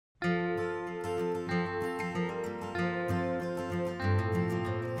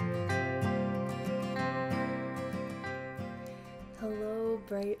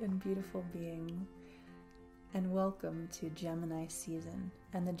bright and beautiful being, and welcome to Gemini season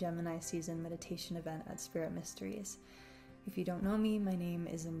and the Gemini season meditation event at Spirit Mysteries. If you don't know me, my name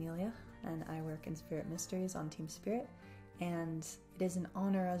is Amelia and I work in Spirit Mysteries on Team Spirit, and it is an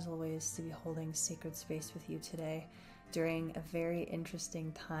honor as always to be holding sacred space with you today during a very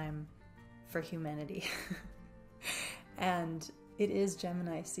interesting time for humanity. And it is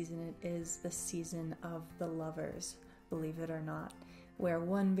Gemini season. It is the season of the lovers, believe it or not, where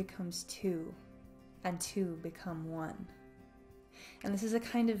one becomes two and two become one. And this is a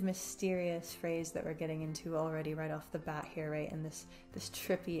kind of mysterious phrase that we're getting into already right off the bat here, right? And this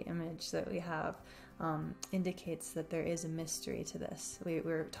trippy image that we have indicates that there is a mystery to this.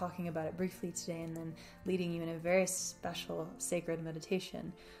 We're talking about it briefly today and then leading you in a very special sacred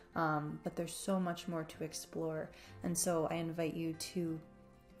meditation. But there's so much more to explore. And so I invite you to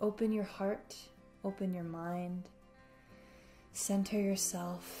open your heart, open your mind, center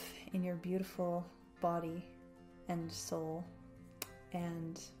yourself in your beautiful body and soul,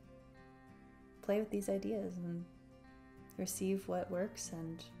 and play with these ideas and receive what works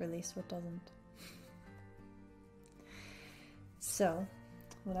and release what doesn't. So,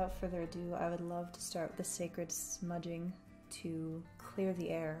 without further ado, I would love to start with the sacred smudging to clear the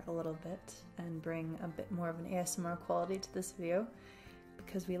air a little bit and bring a bit more of an ASMR quality to this video,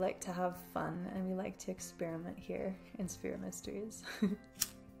 because we like to have fun and we like to experiment here in Spirit Mysteries.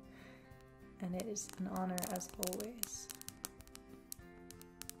 And it is an honor as always.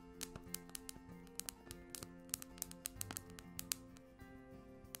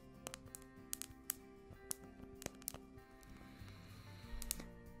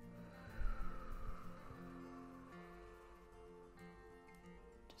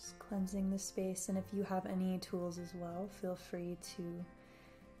 Just cleansing the space, and if you have any tools as well, feel free to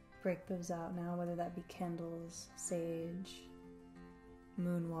break those out now, whether that be candles, sage,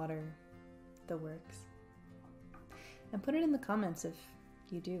 moon water, the works. And put it in the comments if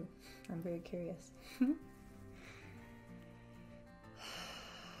you do. I'm very curious. All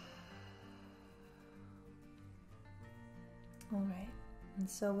right, and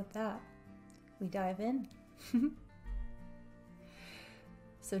so with that, we dive in.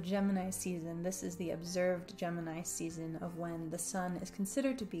 So Gemini season, this is the observed Gemini season of when the sun is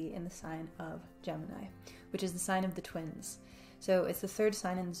considered to be in the sign of Gemini, which is the sign of the twins. So it's the third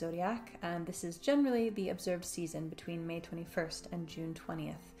sign in the zodiac, and this is generally the observed season between May 21st and June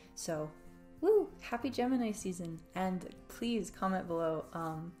 20th. So, woo! Happy Gemini season! And please comment below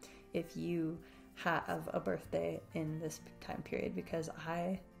if you have a birthday in this time period, because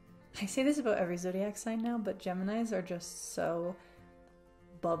I say this about every zodiac sign now, but Geminis are just so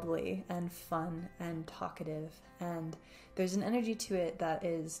bubbly and fun and talkative, and there's an energy to it that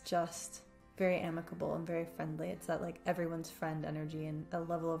is just very amicable and very friendly. It's that like everyone's friend energy and a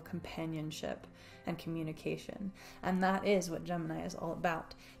level of companionship and communication. And that is what Gemini is all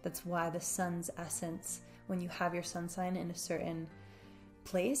about. That's why the sun's essence, when you have your sun sign in a certain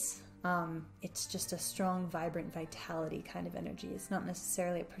place, it's just a strong, vibrant vitality kind of energy. It's not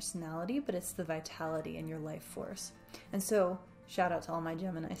necessarily a personality, but it's the vitality in your life force. And so, shout out to all my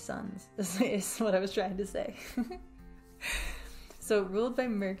Gemini suns, is what I was trying to say. So ruled by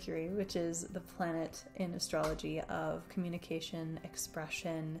Mercury, which is the planet in astrology of communication,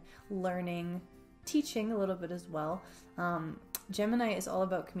 expression, learning, teaching a little bit as well, Gemini is all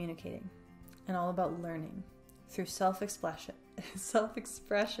about communicating and all about learning through self-expression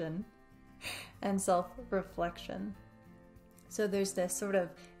and self-reflection. So there's this sort of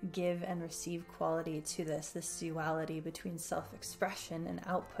give and receive quality to this duality between self-expression and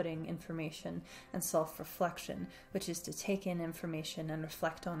outputting information, and self-reflection, which is to take in information and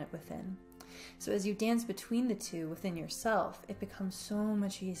reflect on it within. So as you dance between the two within yourself, it becomes so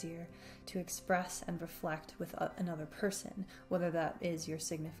much easier to express and reflect with another person, whether that is your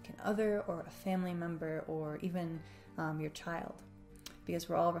significant other or a family member or even your child, because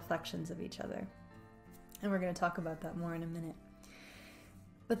we're all reflections of each other. And we're going to talk about that more in a minute.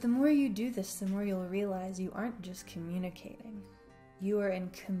 But the more you do this, the more you'll realize you aren't just communicating. You are in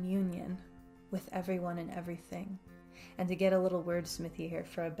communion with everyone and everything. And to get a little wordsmithy here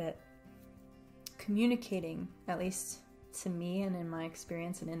for a bit, communicating, at least to me and in my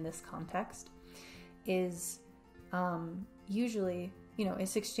experience and in this context, is usually,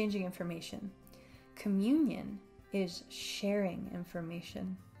 it's exchanging information. Communion is sharing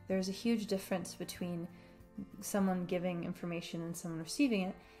information. There's a huge difference between someone giving information and someone receiving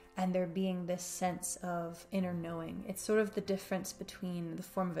it, and there being this sense of inner knowing. It's sort of the difference between the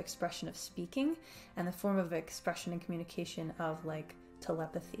form of expression of speaking and the form of expression and communication of like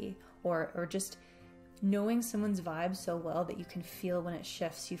telepathy or just knowing someone's vibe so well that you can feel when it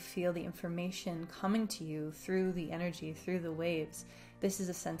shifts, you feel the information coming to you through the energy, through the waves. This is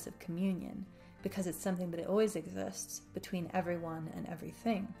a sense of communion, because it's something that always exists between everyone and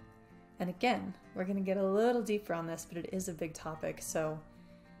everything. And again, we're going to get a little deeper on this, but it is a big topic, so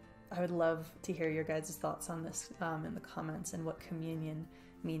I would love to hear your guys' thoughts on this in the comments, and what communion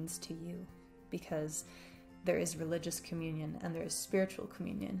means to you, because there is religious communion and there is spiritual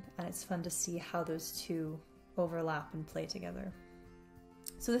communion, and it's fun to see how those two overlap and play together.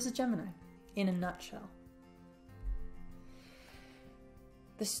 So this is Gemini in a nutshell.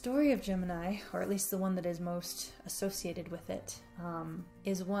 The story of Gemini, or at least the one that is most associated with it,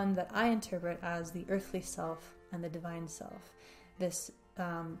 is one that I interpret as the earthly self and the divine self. This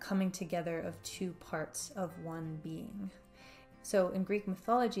coming together of two parts of one being. So in Greek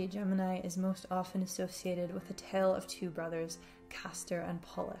mythology, Gemini is most often associated with a tale of two brothers, Castor and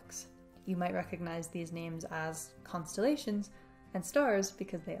Pollux. You might recognize these names as constellations and stars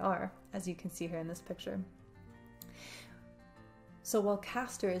because they are, as you can see here in this picture. So while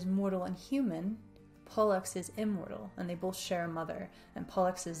Castor is mortal and human, Pollux is immortal, and they both share a mother, and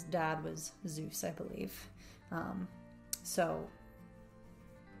Pollux's dad was Zeus, I believe. So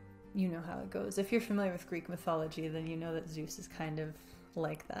you know how it goes. If you're familiar with Greek mythology, then you know that Zeus is kind of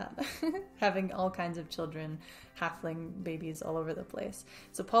like that, having all kinds of children, halfling babies all over the place.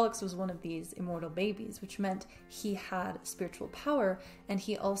 So Pollux was one of these immortal babies, which meant he had spiritual power, and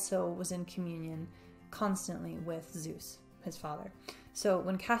he also was in communion constantly with Zeus, his father. So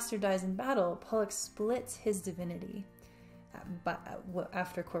when Castor dies in battle, Pollux splits his divinity,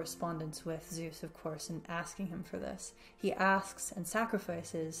 after correspondence with Zeus, of course, and asking him for this. He asks and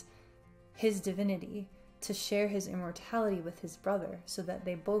sacrifices his divinity to share his immortality with his brother, so that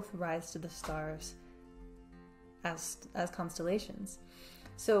they both rise to the stars as constellations.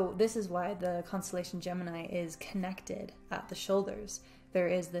 So this is why the constellation Gemini is connected at the shoulders. There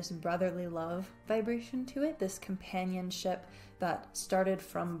is this brotherly love vibration to it, this companionship that started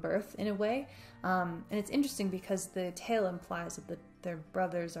from birth in a way. And it's interesting because the tale implies that their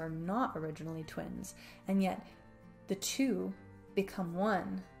brothers are not originally twins, and yet the two become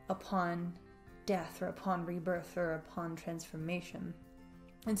one upon death, or upon rebirth, or upon transformation.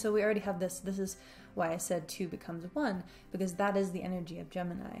 And so we already have this. This is why I said two becomes one, because that is the energy of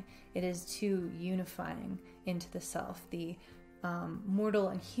Gemini. It is two unifying into the self, the mortal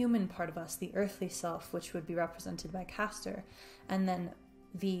and human part of us, the earthly self, which would be represented by Castor, and then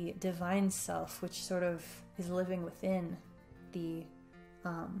the divine self, which sort of is living within the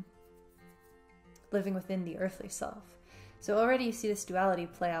earthly self. So already you see this duality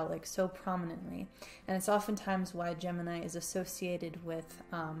play out like so prominently, and it's oftentimes why Gemini is associated with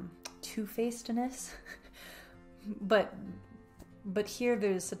two-facedness. but here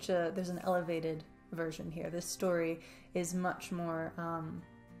there's an elevated version here. This story is much more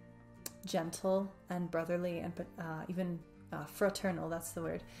gentle and brotherly, and even fraternal. That's the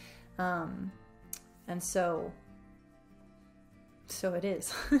word. And so it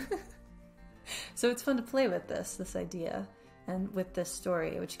is. So it's fun to play with this idea and with this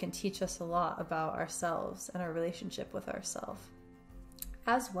story, which can teach us a lot about ourselves and our relationship with ourselves,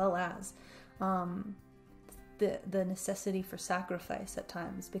 as well as the necessity for sacrifice at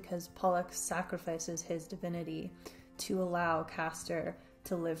times, because Pollux sacrifices his divinity to allow Castor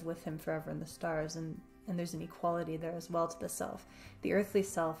to live with him forever in the stars, and there's an equality there as well to the self. The earthly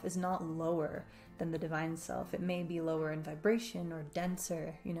self is not lower than the divine self. It may be lower in vibration or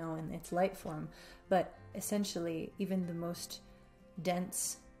denser, in its light form, but essentially even the most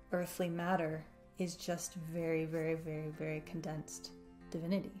dense earthly matter is just very, very, very, very condensed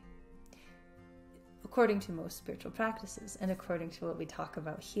divinity, according to most spiritual practices and according to what we talk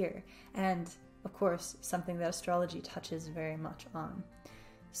about here, and of course something that astrology touches very much on.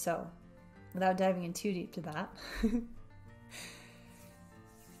 So without diving in too deep to that,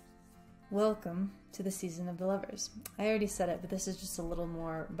 welcome to the season of the lovers. I already said it, but this is just a little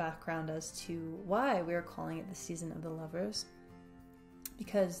more background as to why we're calling it the season of the lovers,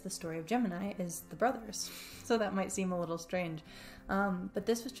 because the story of Gemini is the brothers. So that might seem a little strange, but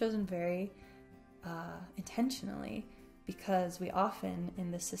this was chosen very intentionally, because we often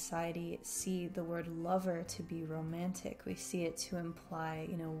in this society see the word lover to be romantic. We see it to imply,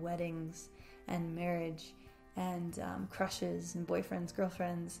 weddings and marriage and crushes and boyfriends,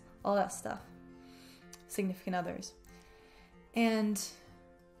 girlfriends, all that stuff, significant others. And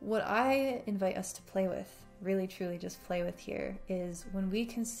what I invite us to play with, really truly just play with here, is when we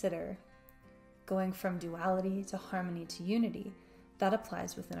consider going from duality to harmony to unity, that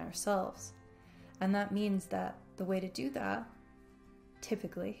applies within ourselves. And that means that the way to do that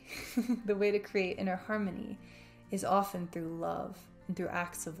typically, the way to create inner harmony is often through love and through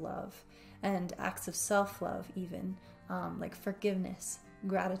acts of love and acts of self-love even, like forgiveness,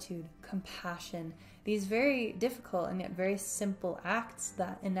 gratitude, compassion, these very difficult and yet very simple acts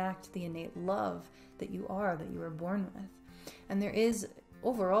that enact the innate love that you were born with. And there is,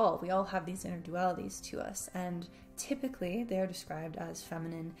 overall, we all have these inner dualities to us, and typically they are described as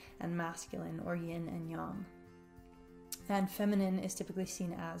feminine and masculine, or yin and yang. And feminine is typically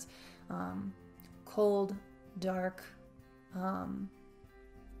seen as cold, dark,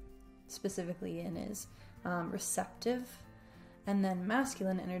 specifically yin is receptive, and then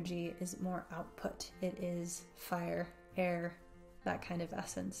masculine energy is more output. It is fire, air, that kind of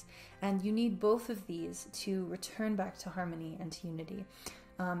essence. And you need both of these to return back to harmony and to unity.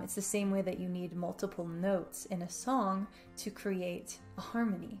 It's the same way that you need multiple notes in a song to create a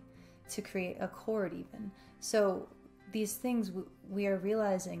harmony, to create a chord even. So these things we are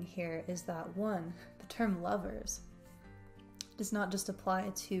realizing here is that, one, the term lovers does not just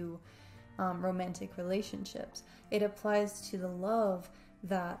apply to romantic relationships. It applies to the love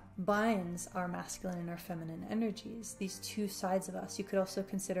that binds our masculine and our feminine energies, these two sides of us. You could also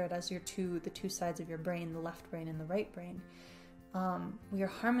consider it as the two sides of your brain, the left brain and the right brain. We are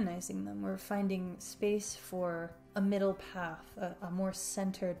harmonizing them. We're finding space for a middle path, a more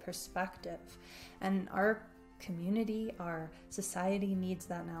centered perspective. And our community, our society needs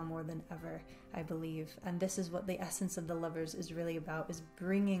that now more than ever, I believe. And this is what the essence of the lovers is really about, is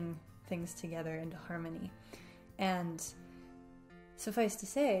bringing things together into harmony. And suffice to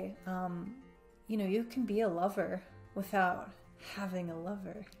say, you can be a lover without having a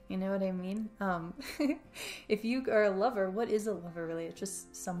lover. You know what I mean? If you are a lover, what is a lover really? It's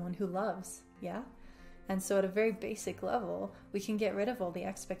just someone who loves, yeah? And so at a very basic level, we can get rid of all the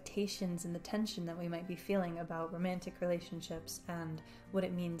expectations and the tension that we might be feeling about romantic relationships and what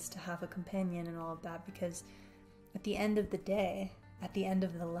it means to have a companion and all of that, because at the end of the day, at the end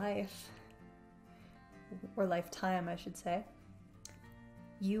of the life, or lifetime, I should say,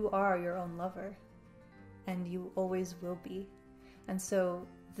 you are your own lover, and you always will be. And so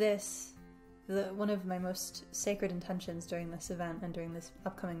one of my most sacred intentions during this event and during this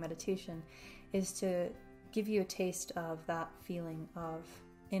upcoming meditation is to give you a taste of that feeling of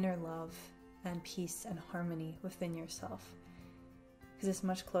inner love and peace and harmony within yourself, because it's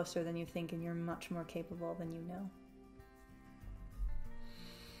much closer than you think, and you're much more capable than you know.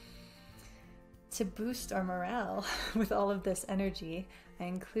 To boost our morale with all of this energy, I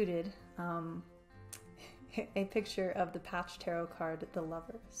included a picture of the patch tarot card, The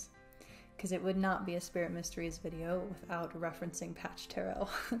Lovers, because it would not be a Spirit Mysteries video without referencing patch tarot.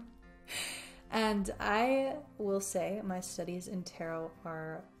 And I will say my studies in tarot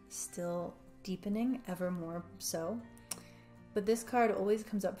are still deepening, ever more so. But this card always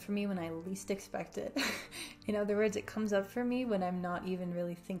comes up for me when I least expect it. In other words, it comes up for me when I'm not even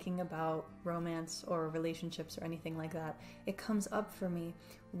really thinking about romance or relationships or anything like that. It comes up for me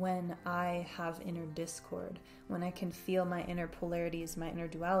when I have inner discord, when I can feel my inner polarities, my inner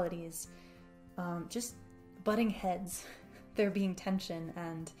dualities, just butting heads. There being tension,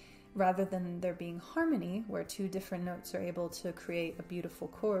 and rather than there being harmony, where two different notes are able to create a beautiful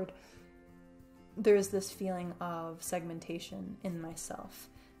chord, there's this feeling of segmentation in myself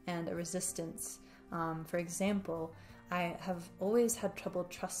and a resistance. For example, I have always had trouble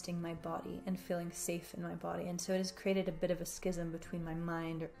trusting my body and feeling safe in my body, and so it has created a bit of a schism between my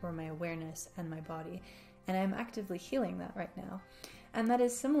mind or my awareness and my body, and I'm actively healing that right now. And that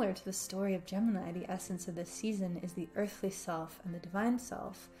is similar to the story of Gemini. The essence of this season is the earthly self and the divine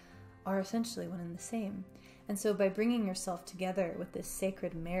self are essentially one and the same. And so by bringing yourself together with this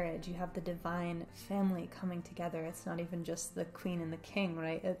sacred marriage, you have the divine family coming together. It's not even just the queen and the king,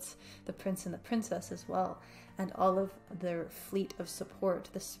 right? It's the prince and the princess as well. And all of their fleet of support,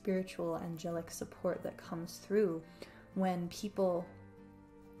 the spiritual, angelic support that comes through when people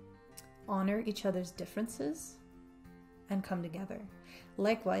honor each other's differences and come together.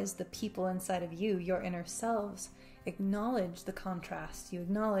 Likewise, the people inside of you, your inner selves, acknowledge the contrast. You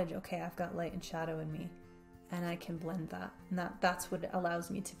acknowledge, okay, I've got light and shadow in me, and I can blend that. And that's what allows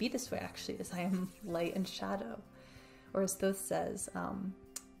me to be this way, actually, is I am light and shadow. Or as Thoth says,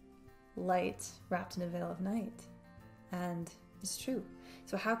 light wrapped in a veil of night. And it's true.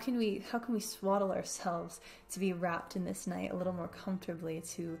 So how can we swaddle ourselves to be wrapped in this night a little more comfortably,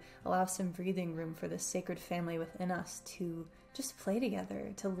 to allow some breathing room for this sacred family within us to just play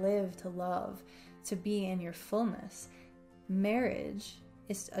together, to live, to love, to be in your fullness? Marriage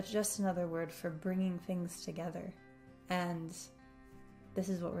is just another word for bringing things together. And this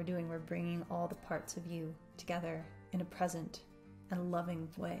is what we're doing. We're bringing all the parts of you together in a present and loving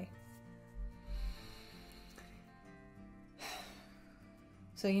way.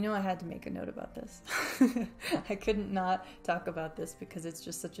 So I had to make a note about this. I couldn't not talk about this because it's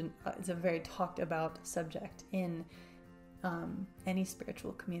just it's a very talked about subject in any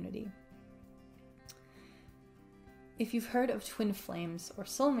spiritual community. If you've heard of twin flames or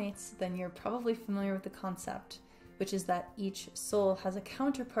soulmates, then you're probably familiar with the concept, which is that each soul has a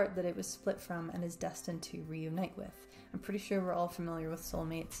counterpart that it was split from and is destined to reunite with. I'm pretty sure we're all familiar with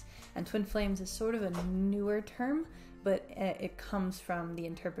soulmates, and twin flames is sort of a newer term, but it comes from the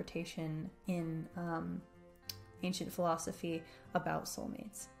interpretation in ancient philosophy about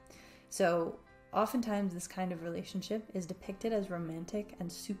soulmates. So oftentimes this kind of relationship is depicted as romantic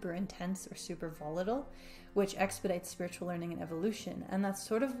and super intense or super volatile, which expedites spiritual learning and evolution. And that's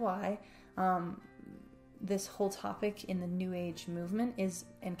sort of why this whole topic in the New Age movement is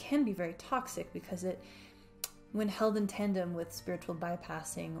and can be very toxic, because it, when held in tandem with spiritual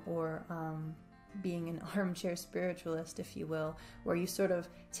bypassing or being an armchair spiritualist, if you will, where you sort of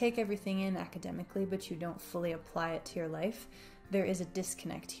take everything in academically but you don't fully apply it to your life, there is a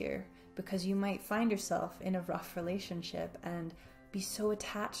disconnect here, because you might find yourself in a rough relationship and be so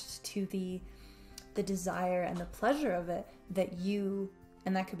attached to the desire and the pleasure of it that you,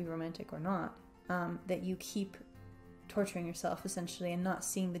 and that could be romantic or not, that you keep torturing yourself essentially and not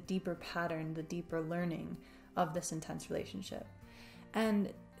seeing the deeper pattern, the deeper learning of this intense relationship.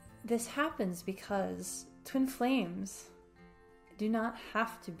 And this happens because twin flames do not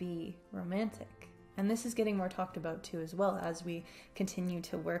have to be romantic. And this is getting more talked about too, as well, as we continue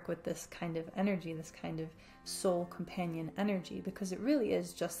to work with this kind of energy, this kind of soul companion energy, because it really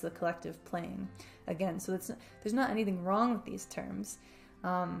is just the collective playing. Again, so there's not anything wrong with these terms.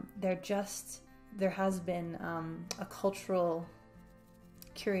 There has been a cultural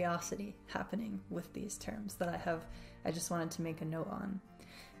curiosity happening with these terms that I just wanted to make a note on.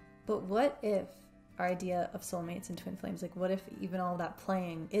 But what if our idea of soulmates and twin flames, like what if even all that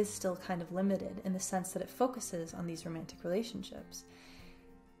playing is still kind of limited in the sense that it focuses on these romantic relationships?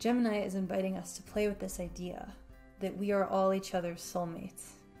 Gemini is inviting us to play with this idea that we are all each other's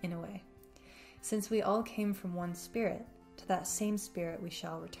soulmates in a way. Since we all came from one spirit, to that same spirit we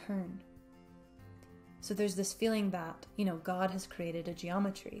shall return. So there's this feeling that, God has created a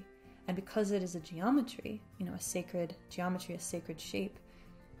geometry, and because it is a geometry, a sacred geometry, a sacred shape,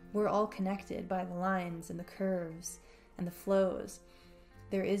 we're all connected by the lines and the curves and the flows.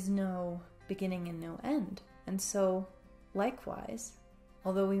 There is no beginning and no end. And so, likewise,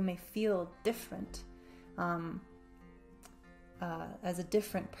 although we may feel different as a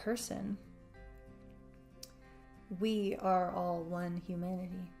different person, we are all one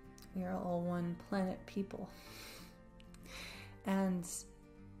humanity. We are all one planet people. And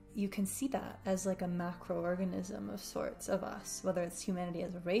you can see that as like a macroorganism of sorts of us, whether it's humanity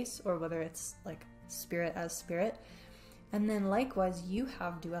as a race or whether it's like spirit as spirit. And then likewise, you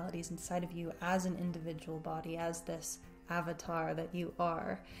have dualities inside of you as an individual body, as this avatar that you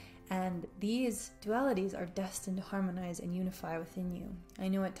are. And these dualities are destined to harmonize and unify within you. I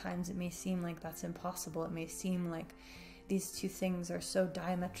know at times it may seem like that's impossible. It may seem like these two things are so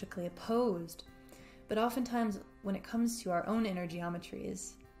diametrically opposed. But oftentimes, when it comes to our own inner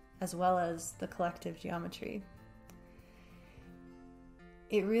geometries, as well as the collective geometry,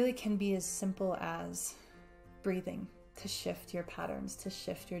 it really can be as simple as breathing to shift your patterns, to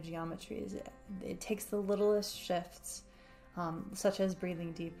shift your geometries. It takes the littlest shifts, such as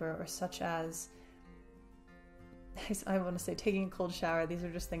breathing deeper, or such as, I want to say, taking a cold shower. These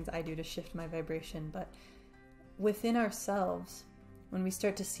are just things I do to shift my vibration. But within ourselves, when we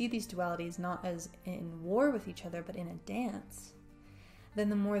start to see these dualities not as in war with each other, but in a dance, then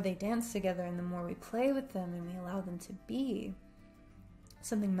the more they dance together and the more we play with them and we allow them to be,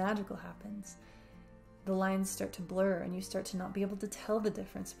 something magical happens. The lines start to blur and you start to not be able to tell the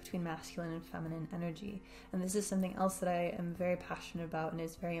difference between masculine and feminine energy. And this is something else that I am very passionate about and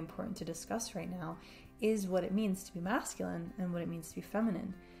is very important to discuss right now, is what it means to be masculine and what it means to be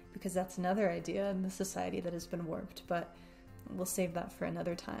feminine. Because that's another idea in the society that has been warped, but we'll save that for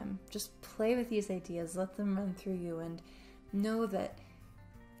another time. Just play with these ideas, let them run through you, and know that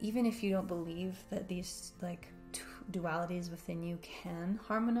even if you don't believe that these dualities within you can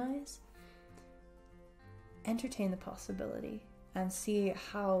harmonize, entertain the possibility and see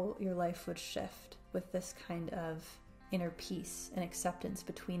how your life would shift with this kind of inner peace and acceptance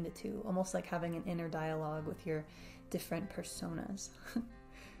between the two, almost like having an inner dialogue with your different personas.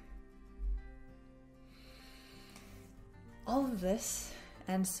 All of this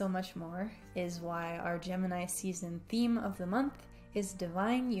and so much more is why our Gemini season theme of the month is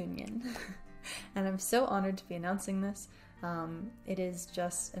Divine Union. And I'm so honored to be announcing this. It is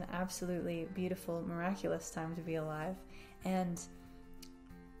just an absolutely beautiful, miraculous time to be alive. And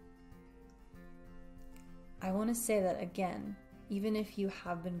I want to say that again, even if you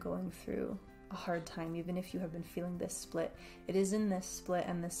have been going through a hard time, even if you have been feeling this split, it is in this split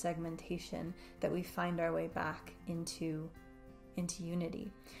and this segmentation that we find our way back into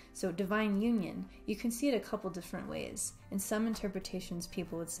unity. So divine union, you can see it a couple different ways. In some interpretations,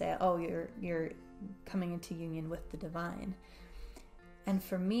 people would say, oh, you're coming into union with the divine. And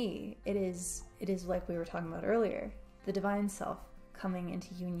for me, it is like we were talking about earlier, the divine self coming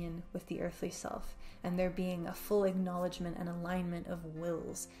into union with the earthly self, and there being a full acknowledgement and alignment of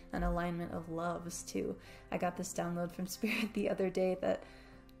wills and alignment of loves too. I got this download from Spirit the other day that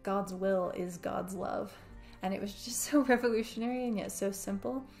God's will is God's love, and it was just so revolutionary and yet so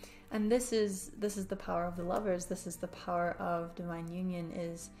simple. And this is the power of the lovers. This is the power of divine union,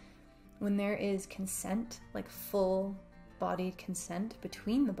 is when there is consent, like full bodied consent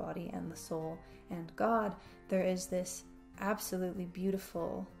between the body and the soul and God, there is this absolutely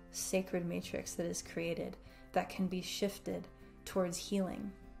beautiful sacred matrix that is created that can be shifted towards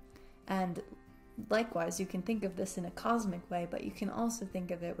healing. And likewise, you can think of this in a cosmic way, but you can also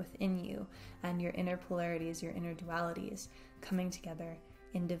think of it within you and your inner polarities, your inner dualities coming together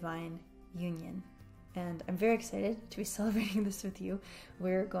in divine union. And I'm very excited to be celebrating this with you.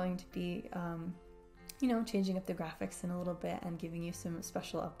 We're going to be changing up the graphics in a little bit and giving you some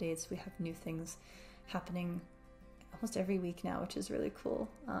special updates. We have new things happening almost every week now, which is really cool.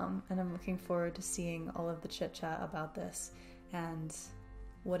 And I'm looking forward to seeing all of the chit chat about this and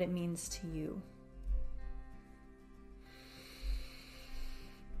what it means to you.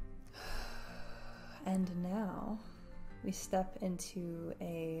 And now we step into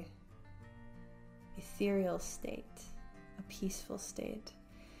a ethereal state, a peaceful state.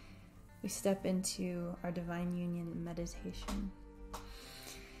 We step into our divine union meditation.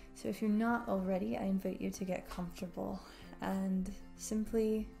 So if you're not already, I invite you to get comfortable and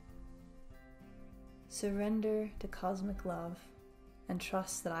simply surrender to cosmic love and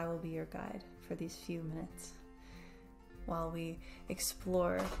trust that I will be your guide for these few minutes while we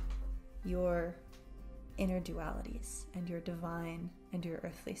explore your inner dualities and your divine and your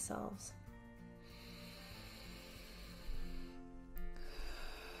earthly selves.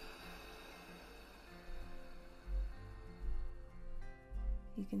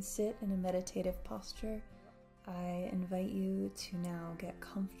 You can sit in a meditative posture. I invite you to now get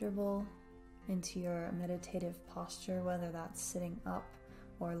comfortable into your meditative posture, whether that's sitting up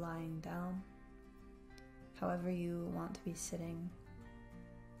or lying down. However you want to be sitting,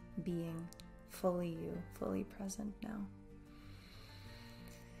 being fully you, fully present now.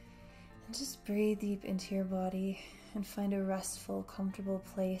 And just breathe deep into your body and find a restful, comfortable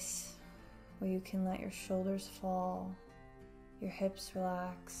place where you can let your shoulders fall, your hips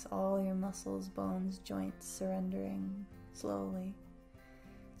relax, all your muscles, bones, joints surrendering slowly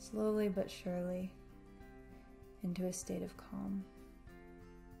but surely into a state of calm.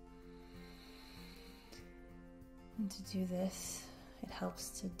 And to do this, it helps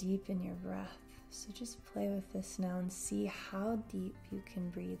to deepen your breath. So just play with this now and see how deep you can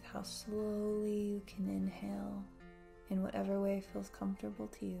breathe, how slowly you can inhale in whatever way feels comfortable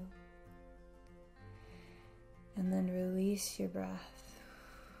to you. And then release your breath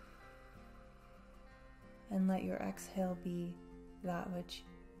and let your exhale be that which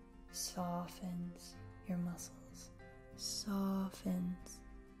softens your muscles, softens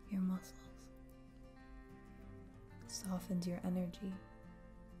your energy,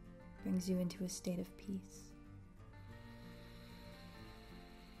 brings you into a state of peace.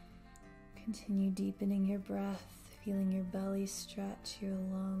 Continue deepening your breath, feeling your belly stretch, your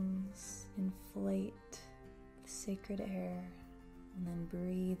lungs inflate sacred air, and then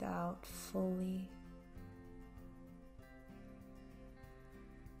breathe out fully.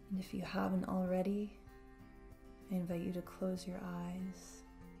 And if you haven't already, I invite you to close your eyes.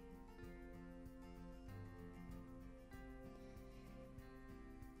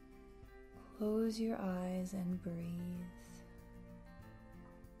 Close your eyes and breathe.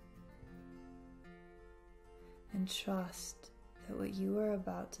 And trust that what you are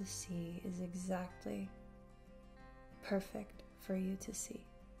about to see is exactly perfect for you to see.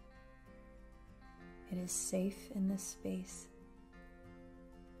 It is safe in this space.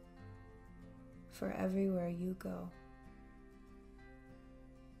 For everywhere you go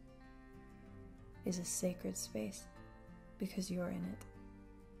is a sacred space because you're in it.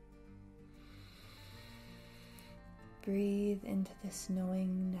 Breathe into this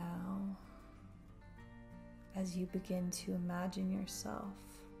knowing now as you begin to imagine yourself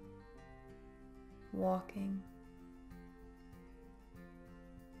walking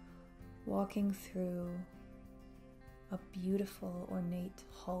walking through a beautiful, ornate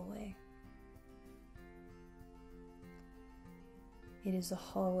hallway. It is a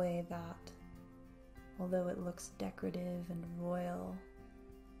hallway that, although it looks decorative and royal,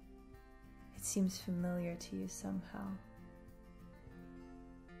 it seems familiar to you somehow.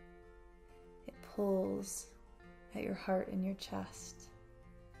 It pulls at your heart and your chest,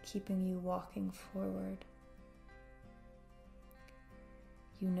 keeping you walking forward.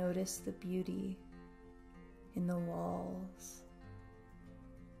 You notice the beauty in the walls,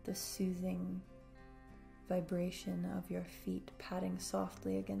 the soothing vibration of your feet padding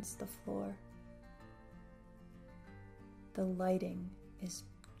softly against the floor. The lighting is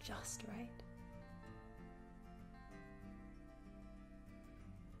just right.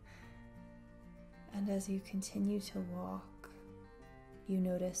 And as you continue to walk, you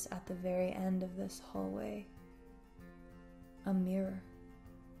notice at the very end of this hallway a mirror.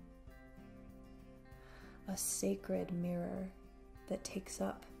 A sacred mirror that takes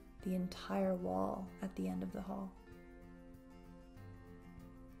up the entire wall at the end of the hall.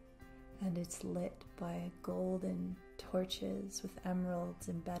 And it's lit by golden torches with emeralds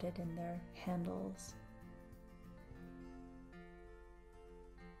embedded in their handles.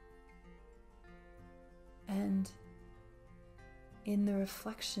 And in the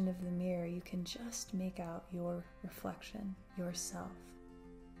reflection of the mirror, you can just make out your reflection, yourself.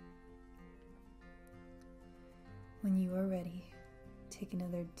 When you are ready, take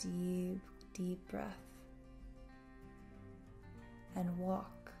another deep, deep breath and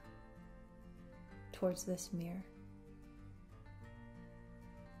walk towards this mirror.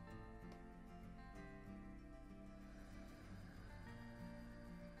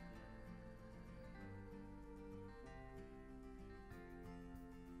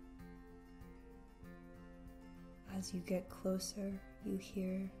 As you get closer, you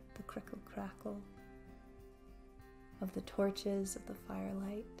hear the crickle crackle of the torches of the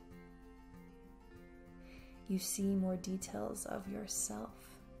firelight. You see more details of yourself.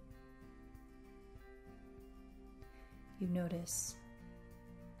 You notice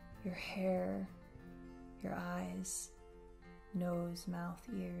your hair, your eyes, nose, mouth,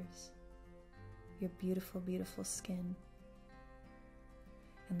 ears, your beautiful, beautiful skin,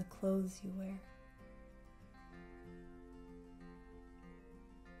 and the clothes you wear.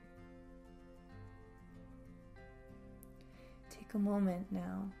 Take a moment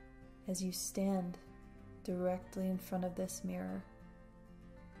now as you stand directly in front of this mirror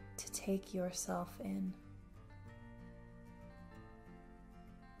to take yourself in.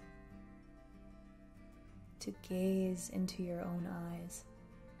 To gaze into your own eyes.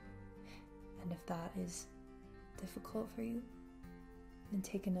 And if that is difficult for you, then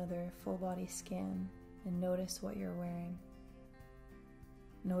take another full body scan and notice what you're wearing.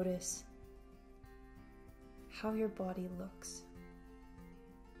 Notice how your body looks.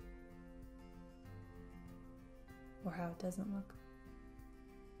 Or how it doesn't look.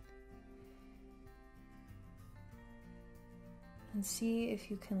 And see if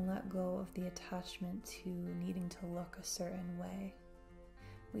you can let go of the attachment to needing to look a certain way.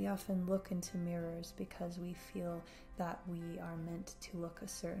 We often look into mirrors because we feel that we are meant to look a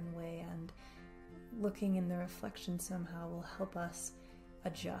certain way, and looking in the reflection somehow will help us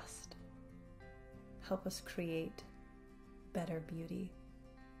adjust, help us create better beauty,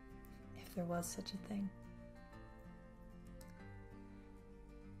 if there was such a thing.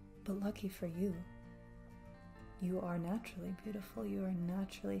 But lucky for you, you are naturally beautiful. You are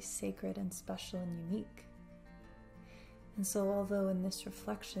naturally sacred and special and unique. And so although in this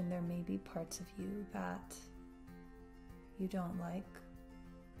reflection there may be parts of you that you don't like,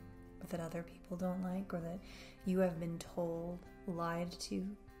 or that other people don't like, or that you have been told, lied to,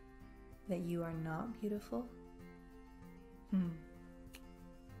 that you are not beautiful,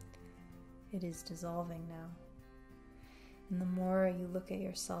 it is dissolving now. And the more you look at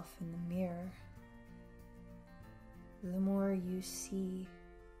yourself in the mirror, the more you see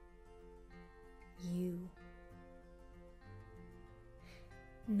you.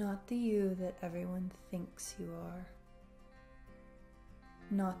 Not the you that everyone thinks you are.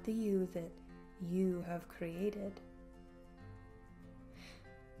 Not the you that you have created.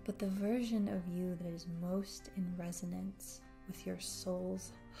 But the version of you that is most in resonance with your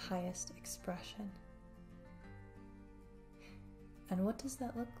soul's highest expression. And what does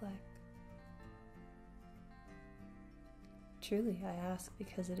that look like? Truly, I ask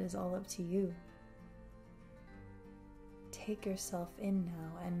because it is all up to you. Take yourself in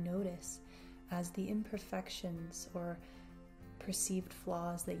now and notice as the imperfections or perceived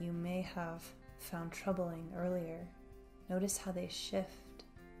flaws that you may have found troubling earlier, notice how they shift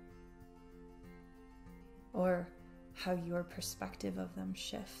or how your perspective of them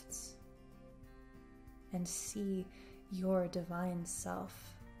shifts. And see your divine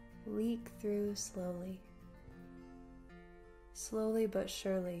self leak through slowly. Slowly but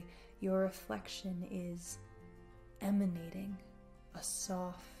surely, your reflection is emanating a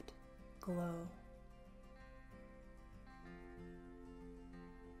soft glow.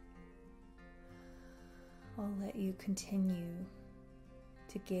 I'll let you continue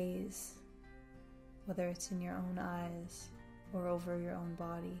to gaze, whether it's in your own eyes or over your own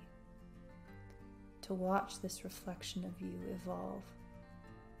body, to watch this reflection of you evolve,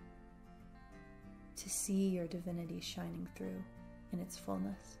 to see your divinity shining through in its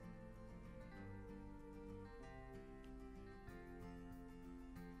fullness.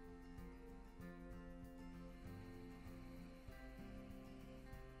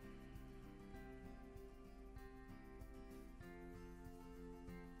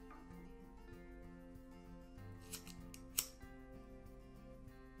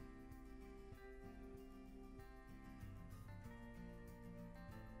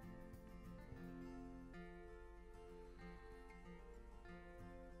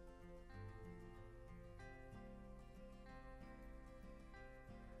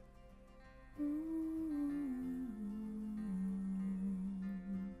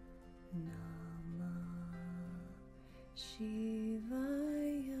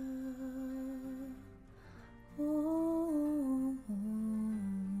 Shivaya, Om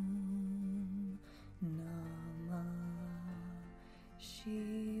Namah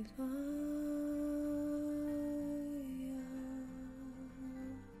Shivaya,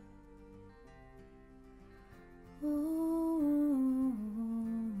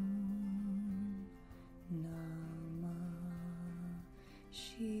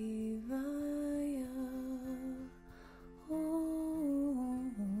 Om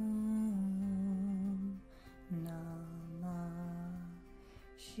Namah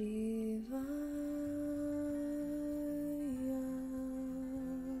Shivaya.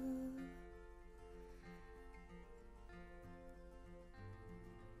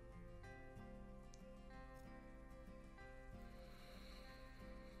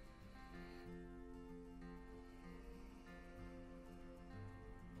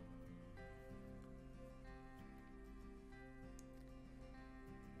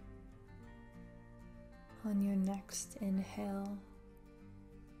 On your next inhale,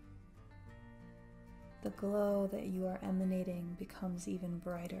 the glow that you are emanating becomes even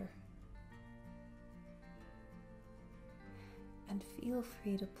brighter. And feel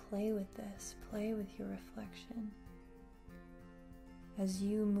free to play with this, play with your reflection. As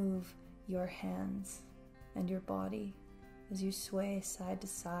you move your hands and your body, as you sway side to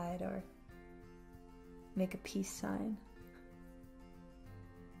side or make a peace sign,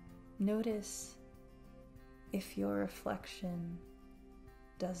 notice if your reflection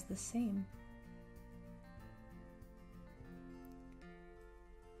does the same.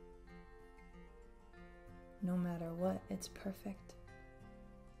 No matter what, it's perfect.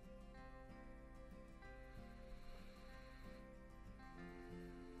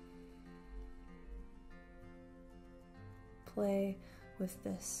 Play with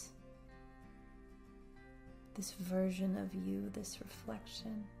this version of you, this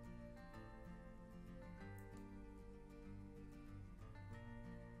reflection.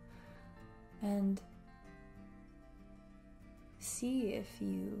 And see if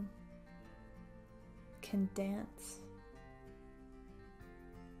you can dance.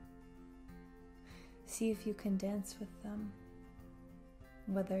 See if you can dance with them,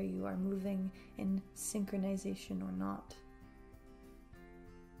 whether you are moving in synchronization or not.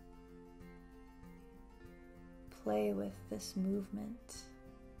 Play with this movement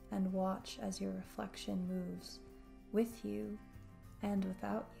and watch as your reflection moves with you and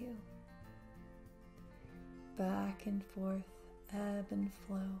without you. Back and forth, ebb and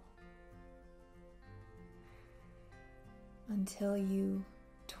flow, until you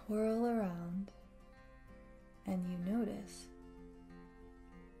twirl around and you notice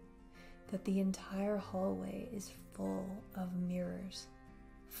that the entire hallway is full of mirrors,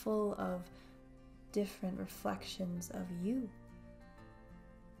 full of different reflections of you.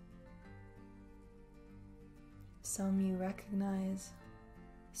 Some you recognize,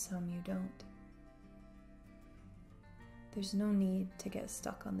 some you don't. There's no need to get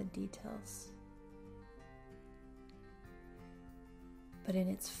stuck on the details. But in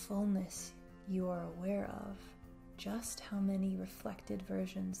its fullness, you are aware of just how many reflected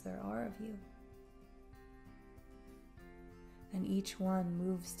versions there are of you. And each one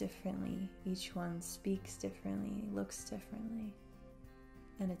moves differently, each one speaks differently, looks differently,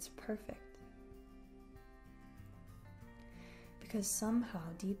 and it's perfect. Because somehow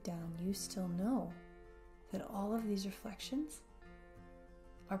deep down you still know that all of these reflections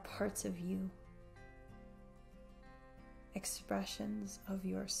are parts of you, expressions of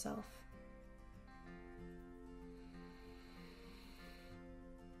yourself.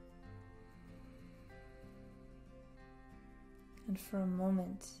 And for a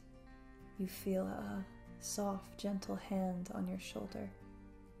moment, you feel a soft, gentle hand on your shoulder.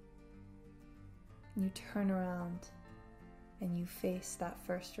 And you turn around and you face that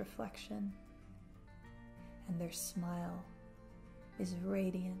first reflection, and their smile is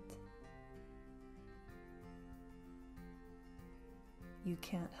radiant. You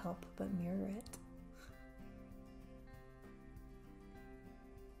can't help but mirror it.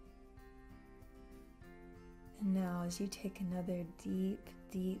 And now, as you take another deep,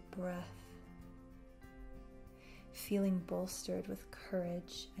 deep breath, feeling bolstered with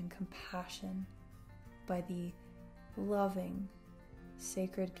courage and compassion by the loving,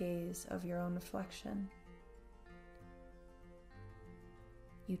 sacred gaze of your own reflection,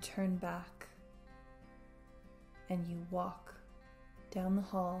 you turn back and you walk down the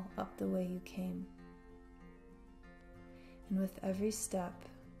hall up the way you came. And with every step,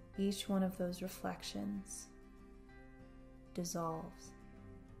 each one of those reflections dissolves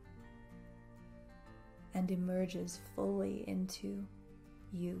and emerges fully into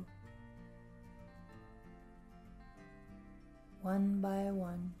you. One by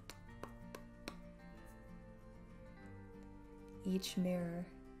one, each mirror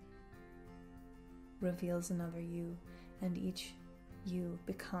reveals another you, and each you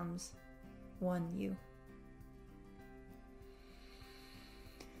becomes one you.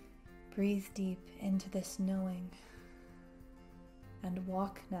 Breathe deep into this knowing and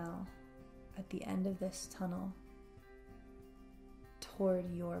walk now at the end of this tunnel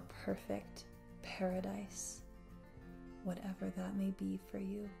toward your perfect paradise, whatever that may be for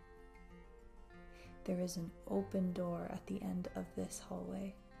you. There is an open door at the end of this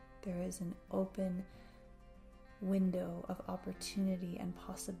hallway. There is an open window of opportunity and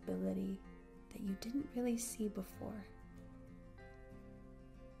possibility that you didn't really see before.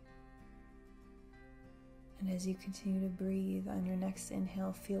 And as you continue to breathe, on your next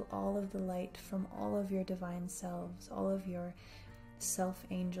inhale, feel all of the light from all of your divine selves, all of your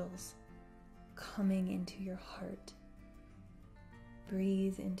self-angels coming into your heart.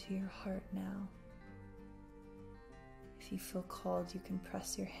 Breathe into your heart now. If you feel called, you can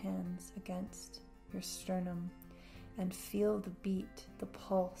press your hands against your sternum and feel the beat, the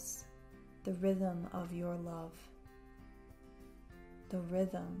pulse, the rhythm of your love. The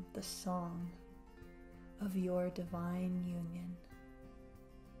rhythm, the song of your divine union.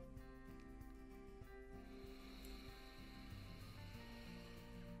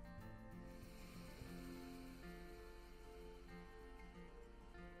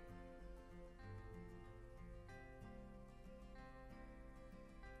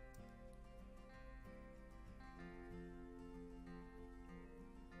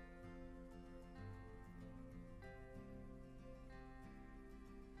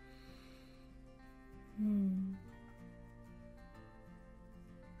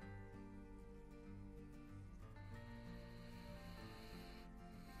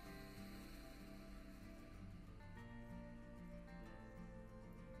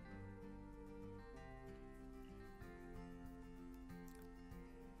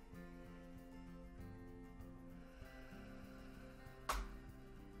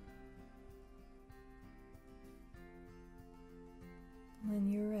 When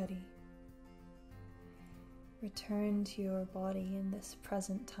you're ready, return to your body in this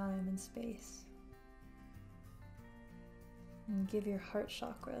present time and space. And give your heart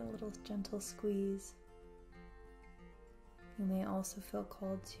chakra a little gentle squeeze. You may also feel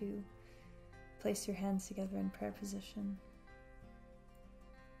called to place your hands together in prayer position.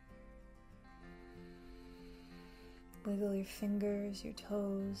 Wiggle your fingers, your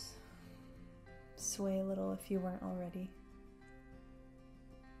toes. Sway a little if you weren't already.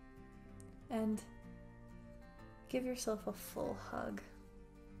 And give yourself a full hug.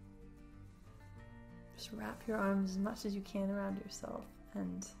 Just wrap your arms as much as you can around yourself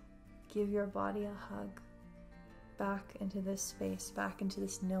and give your body a hug back into this space, back into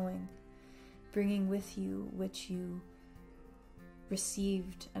this knowing, bringing with you which you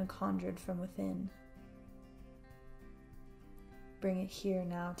received and conjured from within. Bring it here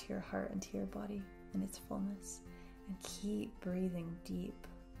now to your heart and to your body in its fullness, and keep breathing deep.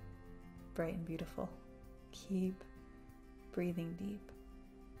 Bright and beautiful. Keep breathing deep.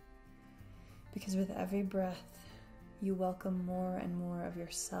 Because with every breath, you welcome more and more of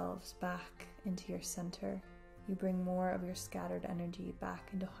yourselves back into your center. you bring more of your scattered energy back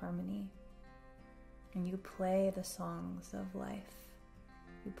into harmony. And you play the songs of life.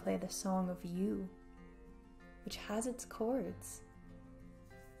 You play the song of you, which has its chords,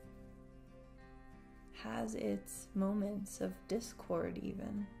 has its moments of discord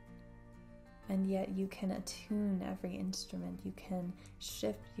even. And yet you can attune every instrument. You can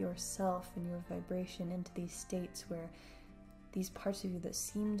shift yourself and your vibration into these states where these parts of you that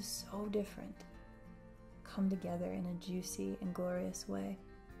seemed so different come together in a juicy and glorious way.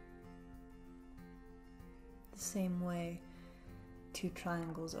 The same way two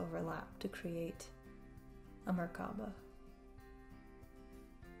triangles overlap to create a Merkaba.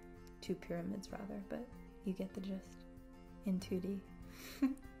 Two pyramids rather, but you get the gist in 2D.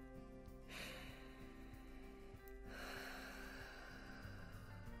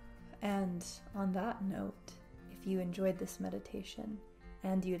 And on that note, if you enjoyed this meditation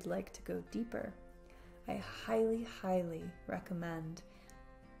and you'd like to go deeper, I highly, highly recommend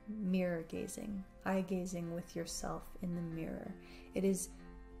mirror gazing, eye gazing with yourself in the mirror. It is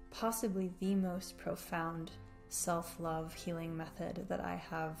possibly the most profound self-love healing method that I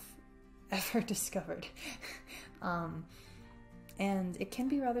have ever discovered. And it can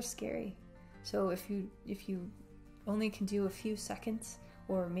be rather scary. So if you only can do a few seconds,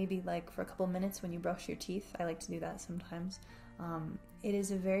 or maybe like for a couple minutes when you brush your teeth, I like to do that sometimes, it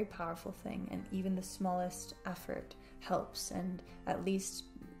is a very powerful thing, and even the smallest effort helps and at least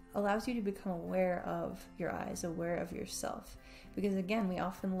allows you to become aware of your eyes, aware of yourself. Because again, we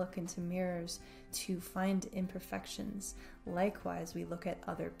often look into mirrors to find imperfections. Likewise, we look at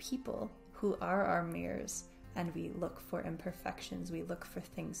other people who are our mirrors and we look for imperfections, we look for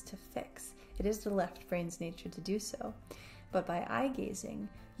things to fix. It is the left brain's nature to do so. But by eye gazing,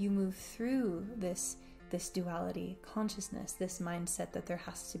 you move through this duality consciousness, this mindset that there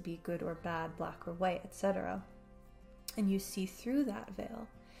has to be good or bad, black or white, etc. And you see through that veil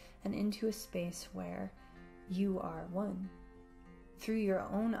and into a space where you are one. Through your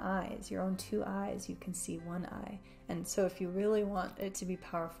own eyes, your own two eyes, you can see one eye. And so if you really want it to be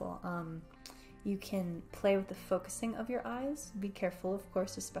powerful, you can play with the focusing of your eyes. Be careful, of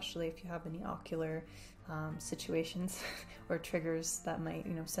course, especially if you have any ocular situations or triggers that might,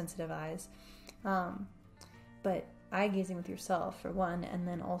 sensitive eyes. But eye gazing with yourself for one, and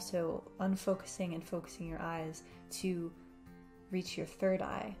then also unfocusing and focusing your eyes to reach your third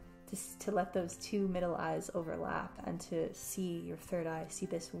eye, to let those two middle eyes overlap and to see your third eye, see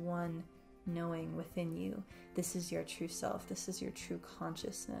this one knowing within you. This is your true self. This is your true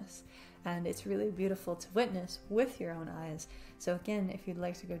consciousness. And it's really beautiful to witness with your own eyes. So again, if you'd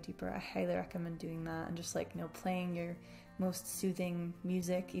like to go deeper, I highly recommend doing that, and just playing your most soothing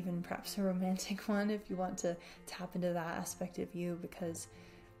music, even perhaps a romantic one if you want to tap into that aspect of you, because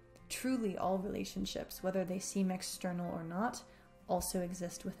truly all relationships, whether they seem external or not, also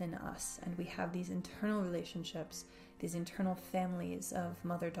exist within us. And we have these internal relationships, these internal families of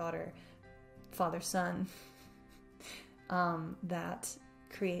mother-daughter, father-son, that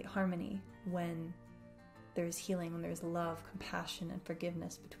create harmony when there's healing, when there's love, compassion, and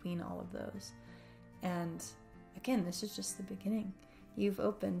forgiveness between all of those. And again, this is just the beginning. You've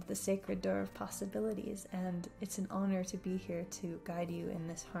opened the sacred door of possibilities, and it's an honor to be here to guide you in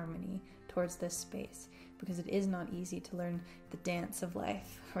this harmony towards this space, because it is not easy to learn the dance of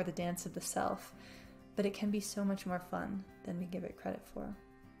life or the dance of the self, but it can be so much more fun than we give it credit for.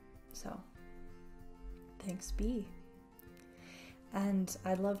 So, thanks be. And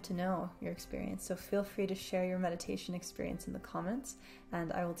I'd love to know your experience, so feel free to share your meditation experience in the comments,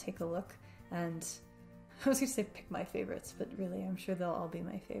 and I will take a look. And I was going to say pick my favorites, but really I'm sure they'll all be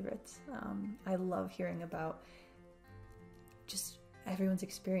my favorites. I love hearing about just everyone's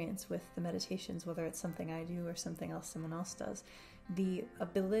experience with the meditations, whether it's something I do or something else someone else does. The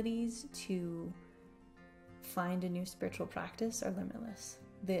abilities to find a new spiritual practice are limitless.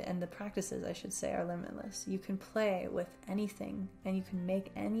 The practices, I should say, are limitless. You can play with anything, and you can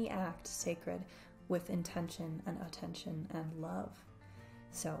make any act sacred with intention and attention and love.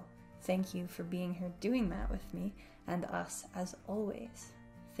 So thank you for being here doing that with me and us as always.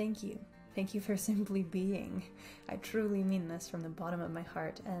 Thank you. Thank you for simply being. I truly mean this from the bottom of my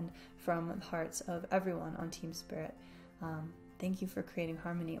heart and from the hearts of everyone on Team Spirit. Thank you for creating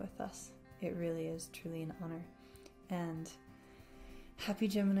harmony with us. It really is truly an honor. And happy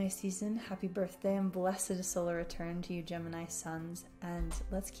Gemini season, happy birthday, and blessed solar return to you Gemini sons. And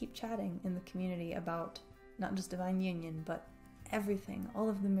let's keep chatting in the community about not just divine union, but everything, all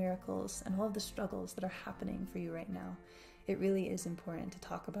of the miracles and all of the struggles that are happening for you right now. It really is important to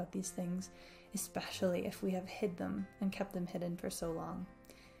talk about these things, especially if we have hid them and kept them hidden for so long.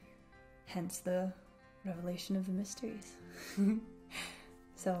 Hence the revelation of the mysteries.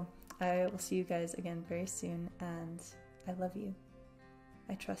 So I will see you guys again very soon, and I love you.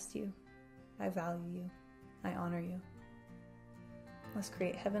 I trust you. I value you. I honor you. Let's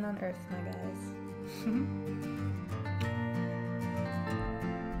create heaven on earth, my guys.